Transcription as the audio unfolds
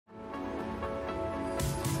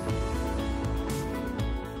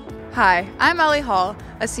Hi, I'm Ellie Hall,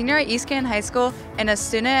 a senior at East Canton High School and a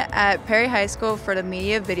student at Perry High School for the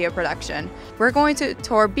media video production. We're going to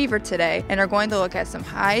tour Beaver today and are going to look at some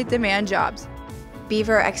high-demand jobs.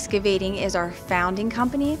 Beaver Excavating is our founding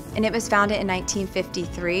company, and it was founded in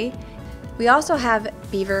 1953. We also have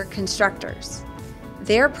Beaver Constructors.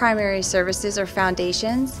 Their primary services are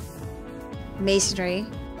foundations, masonry,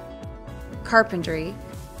 carpentry,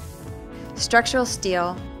 structural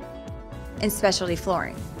steel, and specialty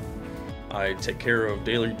flooring. I take care of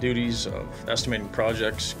daily duties of estimating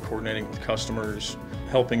projects, coordinating with customers,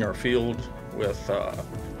 helping our field with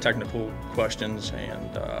technical questions, and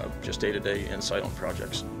just day-to-day insight on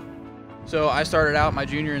projects. So I started out my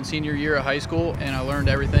junior and senior year of high school, and I learned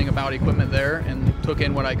everything about equipment there and took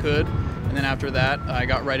in what I could. And then after that, I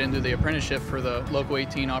got right into the apprenticeship for the Local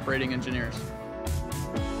 18 operating engineers.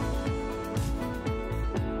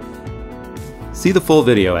 See the full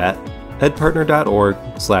video at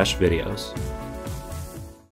edpartner.org/videos.